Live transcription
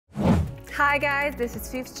Hi guys, this is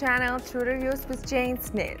 5th channel True Reviews with Jane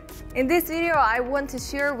Smith. In this video I want to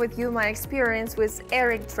share with you my experience with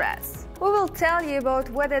ERICDRESS. We will tell you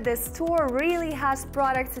about whether the store really has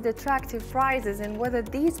products at attractive prices and whether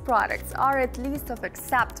these products are at least of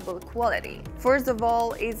acceptable quality. First of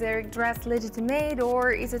all, is ERICDRESS legitimate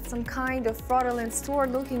or is it some kind of fraudulent store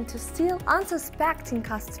looking to steal unsuspecting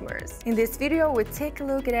customers? In this video we take a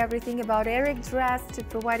look at everything about ERICDRESS to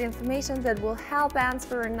provide information that will help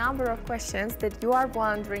answer a number of questions that you are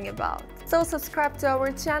wondering about. So subscribe to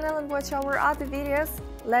our channel and watch our other videos.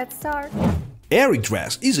 Let's start!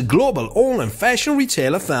 ERICDRESS is a global online fashion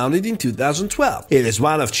retailer founded in 2012. It is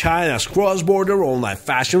one of China's cross-border online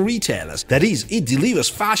fashion retailers. That is, it delivers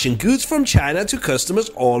fashion goods from China to customers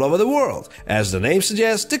all over the world. As the name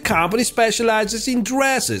suggests, the company specializes in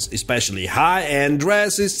dresses, especially high-end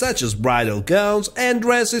dresses such as bridal gowns and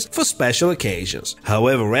dresses for special occasions.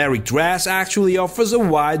 However, ERICDRESS actually offers a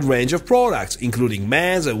wide range of products, including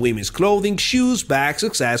men's and women's clothing, shoes, bags,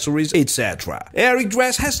 accessories, etc.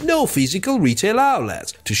 ERICDRESS has no physical retail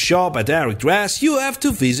outlets. To shop at ERICDRESS, you have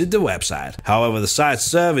to visit the website. However, the site's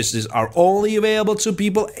services are only available to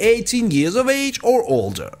people 18 years of age or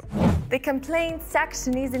older. The complaint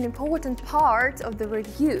section is an important part of the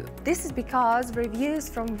review. This is because reviews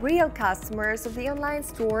from real customers of the online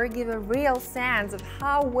store give a real sense of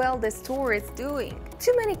how well the store is doing.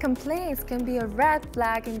 Too many complaints can be a red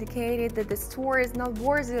flag indicating that the store is not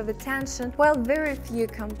worthy of attention, while very few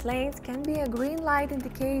complaints can be a green light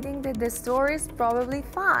indicating that the store is probably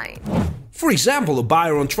fine. For example, a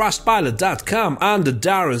buyer on Trustpilot.com under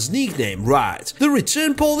Darren's nickname writes, "The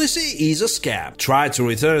return policy is a scam. Tried to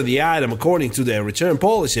return the item according to their return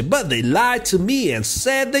policy, but they lied to me and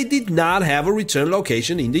said they did not have a return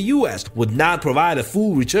location in the US, would not provide a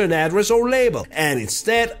full return address or label, and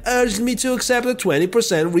instead urged me to accept a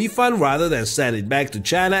 20% refund rather than send it back to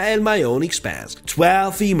China at my own expense.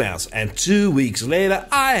 12 emails, and 2 weeks later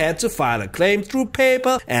I had to file a claim through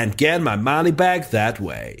PayPal and get my money back that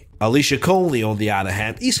way." Alicia Conley, on the other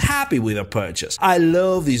hand, is happy with her purchase. "I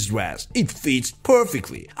love this dress. It fits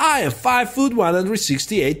perfectly. I am 5 foot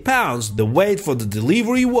 168 pounds. The wait for the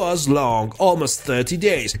delivery was long, almost 30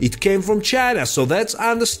 days. It came from China, so that's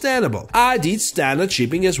understandable. I did standard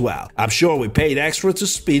shipping as well. I'm sure we paid extra to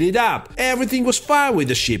speed it up. Everything was fine with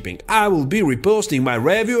the shipping. I will be reposting my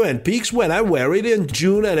review and pics when I wear it in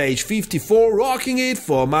June at age 54, rocking it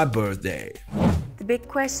for my birthday." The big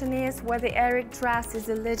question is whether ERICDRESS is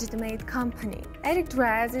a legitimate company.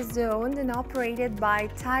 ERICDRESS is owned and operated by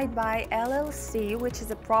Tied By LLC, which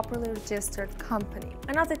is a properly registered company.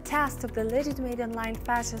 Another test of the legitimate online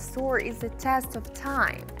fashion store is the test of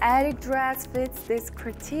time. ERICDRESS fits this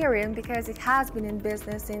criterion because it has been in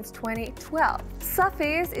business since 2012.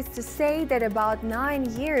 Suffice is to say that about 9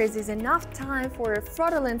 years is enough time for a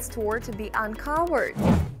fraudulent store to be uncovered.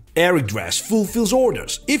 ERICDRESS fulfills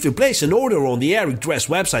orders. If you place an order on the ERICDRESS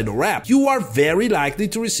website or app, you are very likely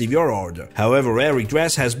to receive your order. However,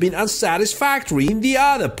 ERICDRESS has been unsatisfactory in the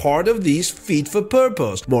other part of this fit for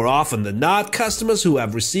purpose. More often than not, customers who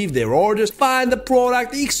have received their orders find the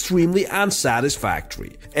product extremely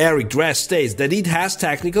unsatisfactory. ERICDRESS states that it has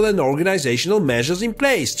technical and organizational measures in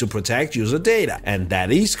place to protect user data, and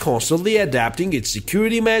that is constantly adapting its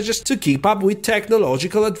security measures to keep up with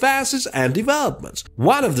technological advances and developments.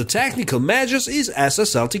 One of the technical measures is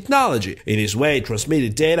SSL technology. In this way,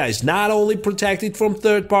 transmitted data is not only protected from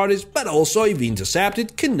third parties, but also, if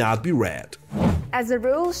intercepted, cannot be read. As a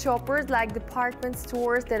rule, shoppers like department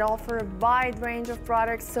stores that offer a wide range of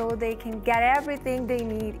products so they can get everything they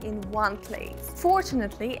need in one place.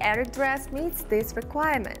 Fortunately, ERICDRESS meets these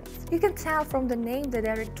requirements. You can tell from the name that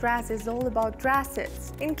ERICDRESS is all about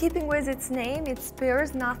dresses. In keeping with its name, it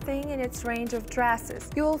spares nothing in its range of dresses.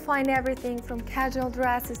 You will find everything from casual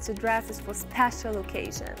dresses to dresses for special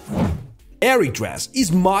occasions. ERICDRESS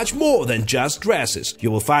is much more than just dresses.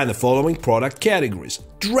 You will find the following product categories: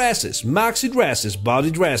 dresses, maxi dresses, body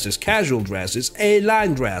dresses, casual dresses,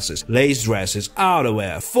 A-line dresses, lace dresses,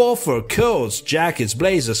 outerwear, faux fur coats, jackets,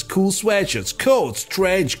 blazers, cool sweatshirts, coats,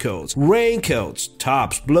 trench coats, raincoats,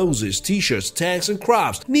 tops, blouses, t-shirts, tanks and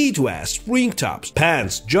crops, knitwear, spring tops,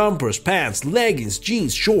 pants, jumpers, pants, leggings,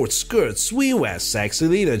 jeans, shorts, skirts, swimwear, sexy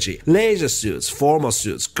liturgy, leisure suits, formal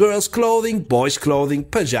suits, girls' clothing, boys' clothing,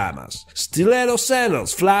 pajamas, stiletto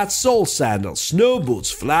sandals, flat sole sandals, snow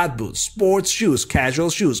boots, flat boots, sports shoes, casual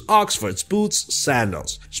shoes, Oxfords, boots,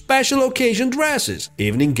 sandals. Special occasion dresses,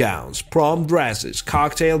 evening gowns, prom dresses,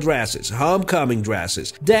 cocktail dresses, homecoming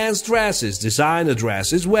dresses, dance dresses, designer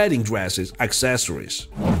dresses, wedding dresses, accessories.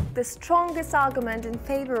 The strongest argument in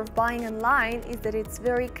favor of buying online is that it's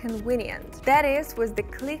very convenient. That is, with the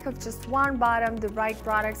click of just one button, the right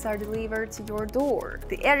products are delivered to your door.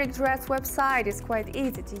 The ERICDRESS website is quite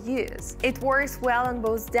easy to use. It works well on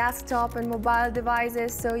both desktop and mobile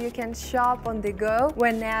devices, so you can shop on the go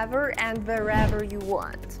whenever and wherever you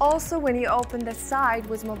want. Also, when you open the site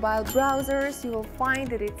with mobile browsers, you will find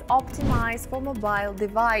that it's optimized for mobile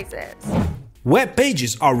devices. Web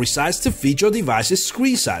pages are resized to fit your device's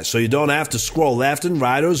screen size, so you don't have to scroll left and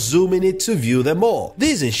right or zoom in it to view them all.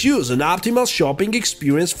 This ensures an optimal shopping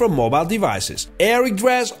experience for mobile devices.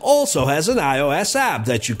 ERICDRESS also has an iOS app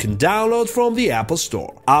that you can download from the Apple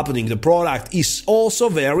Store. Opening the product is also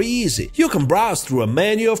very easy. You can browse through a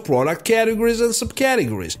menu of product categories and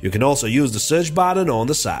subcategories. You can also use the search button on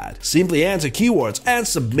the side. Simply enter keywords and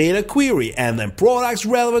submit a query, and then products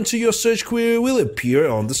relevant to your search query will appear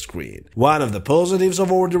on the screen. One of the positives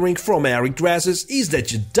of ordering from ERICDRESS is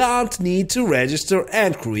that you don't need to register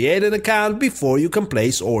and create an account before you can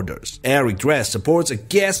place orders. ERICDRESS supports a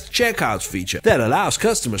guest checkout feature that allows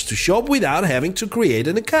customers to shop without having to create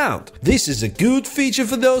an account. This is a good feature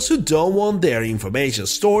for those who don't want their information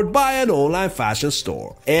stored by an online fashion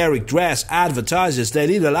store. ERICDRESS advertises that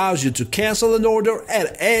it allows you to cancel an order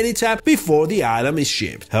at any time before the item is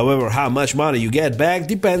shipped. However, how much money you get back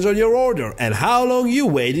depends on your order and how long you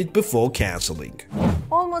waited before canceling.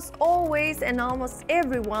 Almost always and almost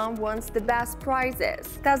everyone wants the best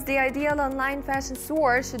prices. Thus, the ideal online fashion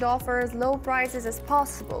store should offer as low prices as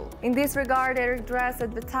possible. In this regard, ERICDRESS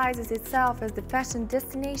advertises itself as the fashion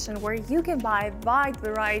destination where you can buy a wide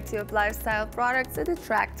variety of lifestyle products at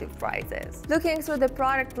attractive prices. Looking through the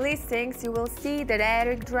product listings, you will see that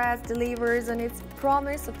ERICDRESS delivers on its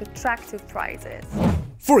promise of attractive prices.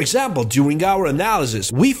 For example, during our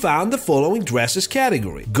analysis, we found the following dresses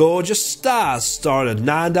category. Gorgeous stars start at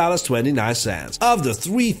 $9.29. Of the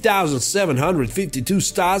 3,752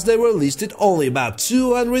 stars that were listed, only about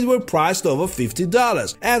 200 were priced over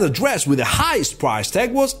 $50, and the dress with the highest price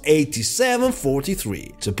tag was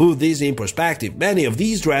 $87.43. To put this in perspective, many of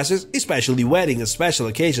these dresses, especially wedding and special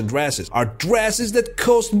occasion dresses, are dresses that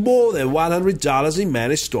cost more than $100 in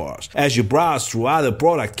many stores. As you browse through other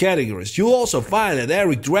product categories, you'll also find that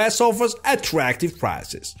ERICDRESS offers attractive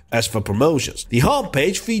prices. As for promotions, the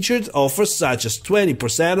homepage featured offers such as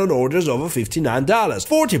 20% on orders over $59,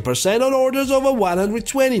 40% on orders over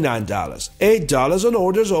 $129, $8 on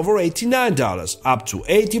orders over $89, up to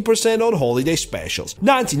 80% on holiday specials,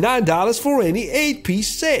 $99 for any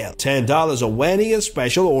 8-piece sale, $10 on wedding and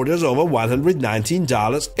special orders over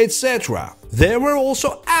 $119, etc. There were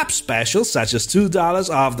also app specials such as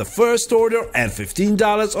 $2 off the first order and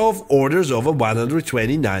 $15 off orders over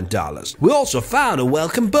 $129. We also found a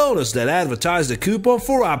welcome bonus that advertised a coupon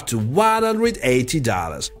for up to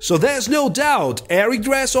 $180. So there's no doubt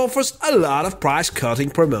ERICDRESS offers a lot of price-cutting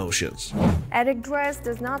promotions. ERICDRESS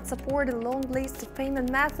does not support a long list of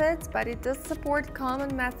payment methods, but it does support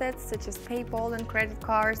common methods such as PayPal and credit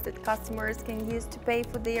cards that customers can use to pay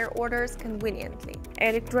for their orders conveniently.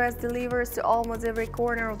 ERICDRESS delivers to almost every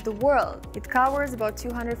corner of the world. It covers about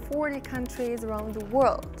 240 countries around the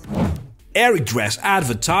world. ERICDRESS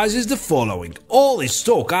advertises the following. All its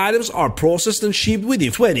stock items are processed and shipped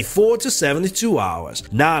within 24 to 72 hours.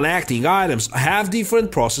 Non-acting items have different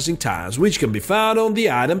processing times, which can be found on the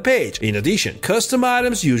item page. In addition, custom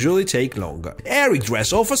items usually take longer.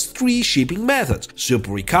 ERICDRESS offers 3 shipping methods: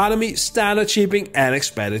 Super Economy, Standard Shipping, and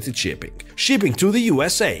Expedited Shipping. Shipping to the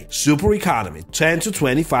USA: Super Economy 10 to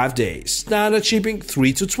 25 days, Standard Shipping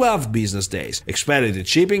 3 to 12 business days, Expedited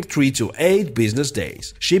Shipping 3 to 8 business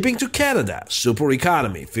days. Shipping to Canada: Super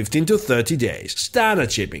Economy 15 to 30 days,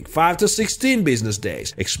 Standard Shipping 5 to 16 business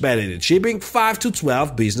days, Expedited Shipping 5 to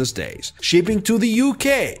 12 business days. Shipping to the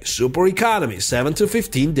UK: Super Economy 7 to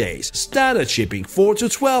 15 days, Standard Shipping 4 to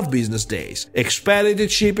 12 business days,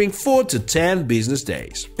 Expedited Shipping 4 to 10 business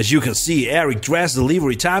days. As you can see, ERICDRESS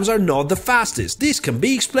delivery times are not the fastest. This can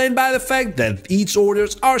be explained by the fact that its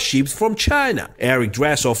orders are shipped from China.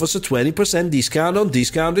 ERICDRESS offers a 20% discount on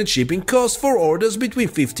discounted shipping costs for orders between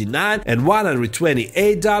 $59 and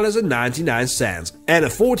 $128.99, and a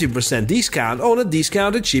 14% discount on a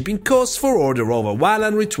discounted shipping costs for order over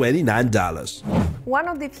 $129. One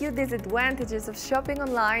of the few disadvantages of shopping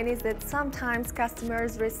online is that sometimes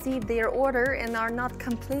customers receive their order and are not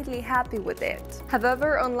completely happy with it.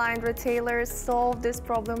 However, online retailers solve this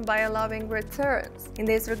problem by allowing returns. In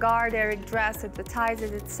this regard, ERICDRESS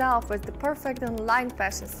advertises itself as the perfect online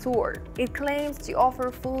fashion store. It claims to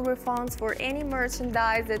offer full refunds for any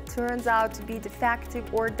merchandise that turns out to be defective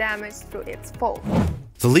or damaged through its fault.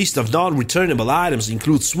 The list of non-returnable items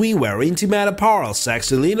includes swimwear, intimate apparel,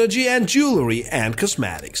 sexual energy, and jewelry and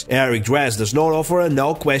cosmetics. ERICDRESS does not offer a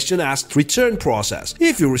no-question-asked return process.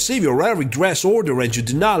 If you receive your ERICDRESS order and you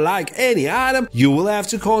do not like any item, you will have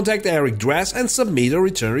to contact ERICDRESS and submit a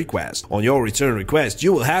return request. On your return request,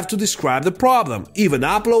 you will have to describe the problem, even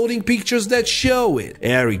uploading pictures that show it.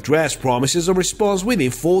 ERICDRESS promises a response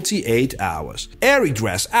within 48 hours.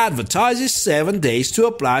 ERICDRESS advertises 7 days to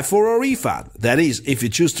apply for a refund. That is, if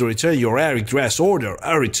you choose to return your ERICDRESS order,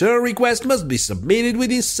 a return request must be submitted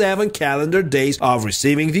within 7 calendar days of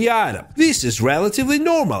receiving the item. This is relatively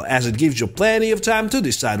normal, as it gives you plenty of time to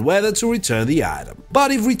decide whether to return the item.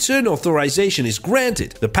 But if return authorization is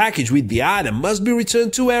granted, the package with the item must be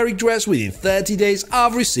returned to ERICDRESS within 30 days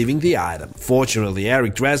of receiving the item. Fortunately,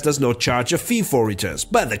 ERICDRESS does not charge a fee for returns,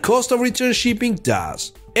 but the cost of return shipping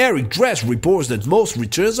does. ERICDRESS reports that most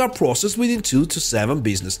returns are processed within 2 to 7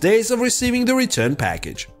 business days of receiving the return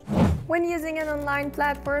package. When using an online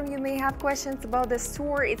platform, you may have questions about the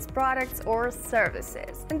store, its products or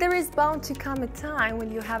services. And there is bound to come a time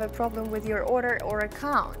when you have a problem with your order or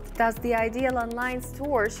account. Thus, the ideal online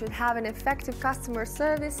store should have an effective customer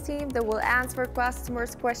service team that will answer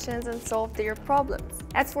customers' questions and solve their problems.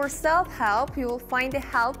 As for self-help, you will find a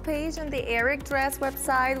help page on the ERICDRESS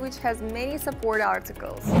website, which has many support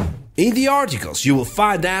articles. In the articles, you will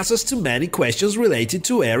find answers to many questions related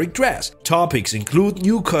to ERICDRESS. Topics include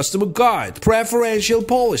new customer guide, preferential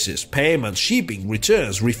policies, payment, shipping,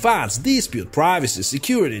 returns, refunds, dispute, privacy,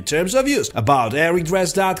 security, terms of use, about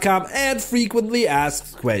ERICDRESS.com, and frequently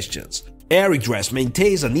asked questions. ERICDRESS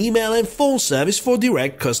maintains an email and phone service for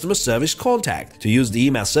direct customer service contact. To use the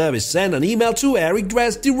email service, send an email to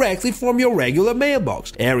ERICDRESS directly from your regular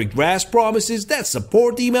mailbox. ERICDRESS promises that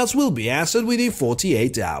support emails will be answered within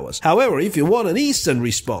 48 hours. However, if you want an instant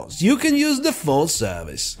response, you can use the phone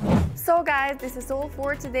service. So guys, this is all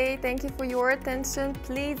for today. Thank you for your attention.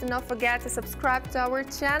 Please do not forget to subscribe to our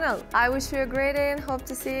channel. I wish you a great day and hope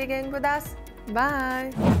to see you again with us.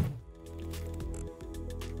 Bye!